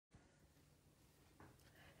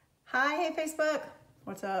Hi, hey Facebook,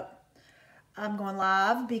 what's up? I'm going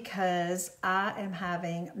live because I am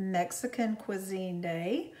having Mexican cuisine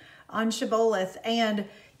day on Shibboleth, and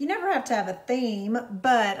you never have to have a theme,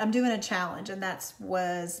 but I'm doing a challenge, and that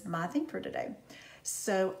was my theme for today.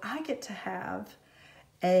 So I get to have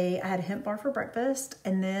I had a hemp bar for breakfast,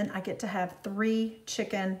 and then I get to have 3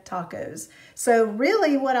 chicken tacos. So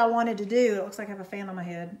really what I wanted to do, it looks like I have a fan on my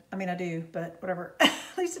head. I mean, I do, but whatever. At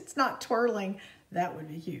least it's not twirling. That would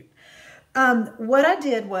be cute. What I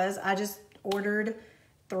did was I just ordered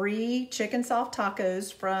 3 chicken soft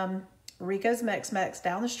tacos from Rico's Mex-Mex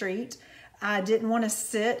down the street. I didn't want to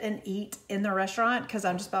sit and eat in the restaurant because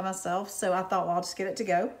I'm just by myself. So I thought, well, I'll just get it to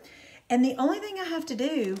go. And the only thing I have to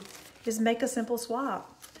do is make a simple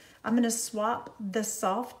swap. I'm going to swap the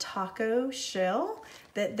soft taco shell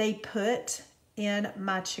that they put in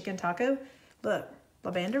my chicken taco. Look,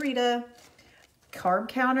 La Banderita, carb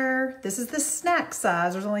counter. This is the snack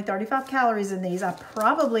size. There's only 35 calories in these. I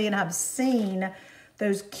probably, and I've seen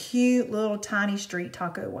those cute little tiny street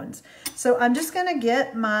taco ones. So I'm just going to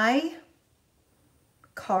get my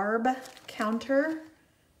carb counter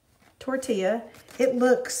tortilla. It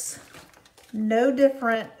looks no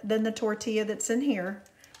different than the tortilla that's in here,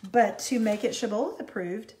 but to make it Shibboleth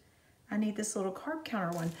approved, I need this little carb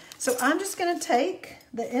counter one. So I'm just going to take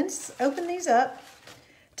open these up,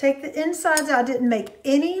 take the insides out. I didn't make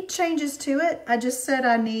any changes to it. I just said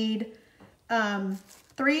I need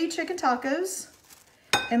 3 chicken tacos.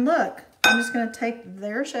 And look, I'm just going to take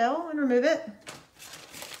their shell and remove it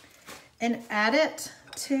and add it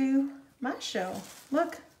to my shell.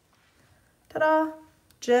 Look, ta-da,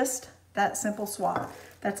 just that simple swap.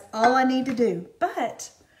 That's all I need to do.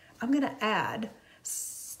 But I'm going to add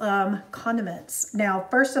some condiments. Now,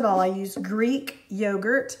 first of all, I use Greek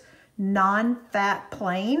yogurt, non-fat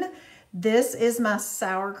plain. This is my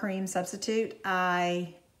sour cream substitute.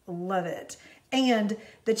 I love it. And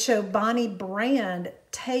the Chobani brand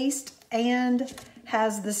tastes and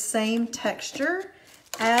has the same texture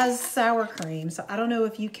as sour cream. So I don't know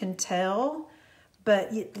if you can tell,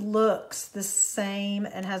 but it looks the same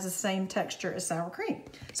and has the same texture as sour cream.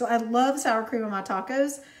 So I love sour cream on my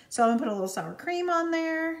tacos. So I'm gonna put a little sour cream on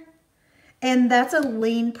there. And that's a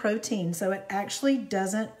lean protein, so it actually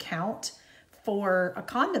doesn't count for a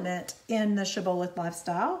condiment in the Shibboleth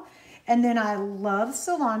lifestyle. And then I love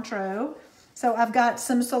cilantro. So I've got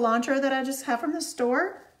some cilantro that I just have from the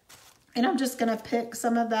store, and I'm just gonna pick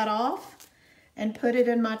some of that off and put it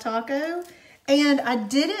in my taco. And I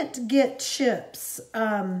didn't get chips.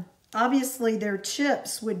 Obviously their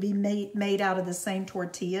chips would be made out of the same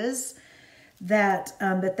tortillas that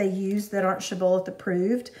they use that aren't Shibboleth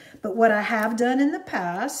approved. But what I have done in the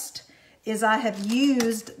past is I have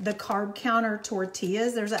used the carb counter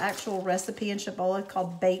tortillas. There's an actual recipe in Shibboleth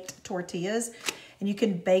called baked tortillas, and you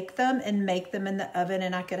can bake them and make them in the oven.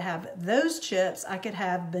 And I could have those chips. I could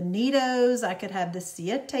have Bonitos. I could have the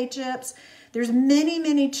Siete chips. There's many,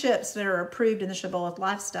 many chips that are approved in the Shibboleth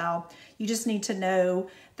lifestyle. You just need to know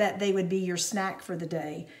that they would be your snack for the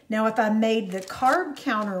day. Now, if I made the carb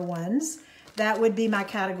counter ones, that would be my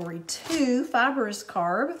category 2, fibrous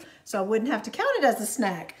carb, so I wouldn't have to count it as a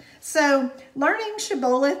snack. So learning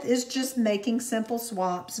Shibboleth is just making simple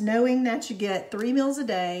swaps, knowing that you get 3 meals a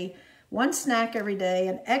day, 1 snack every day,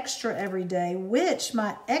 an extra every day, which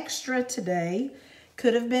my extra today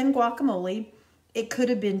could have been guacamole. It could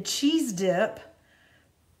have been cheese dip.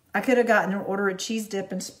 I could have gotten an order of cheese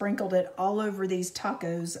dip and sprinkled it all over these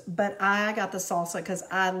tacos, but I got the salsa because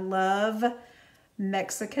I love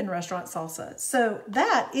Mexican restaurant salsa. So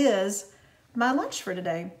that is my lunch for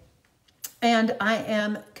today. And I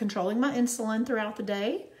am controlling my insulin throughout the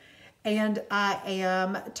day, and I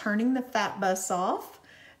am turning the fat bus off,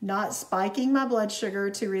 not spiking my blood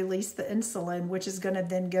sugar to release the insulin, which is going to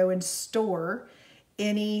then go and store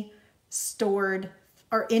any stored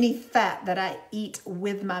or any fat that I eat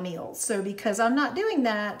with my meals. So because I'm not doing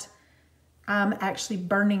that, I'm actually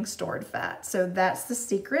burning stored fat. So that's the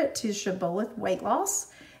secret to Shibboleth weight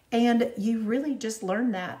loss. And you really just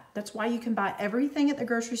learn that. That's why you can buy everything at the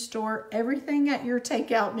grocery store, everything at your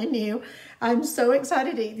takeout menu. I'm so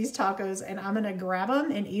excited to eat these tacos, and I'm gonna grab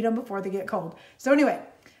them and eat them before they get cold. So anyway,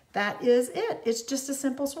 that is it. It's just a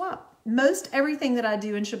simple swap. Most everything that I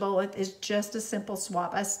do in Shibboleth is just a simple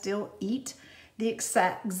swap. I still eat the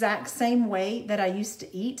exact same way that I used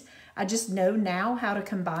to eat. I just know now how to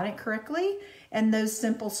combine it correctly and those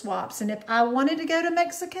simple swaps. And if I wanted to go to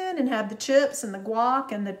Mexican and have the chips and the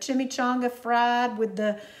guac and the chimichanga fried with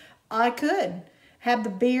I could have the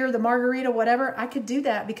beer, the margarita, whatever. I could do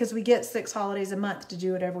that because we get 6 holidays a month to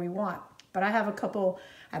do whatever we want. But I have a couple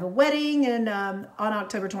I have a wedding and on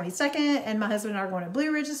October 22nd, and my husband and I are going to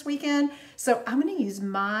Blue Ridge this weekend. So I'm going to use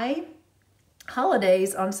my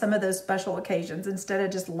holidays on some of those special occasions instead of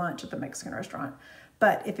just lunch at the Mexican restaurant.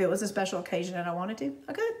 But if it was a special occasion and I wanted to,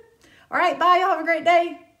 I could. All right, bye. Y'all have a great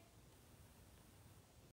day.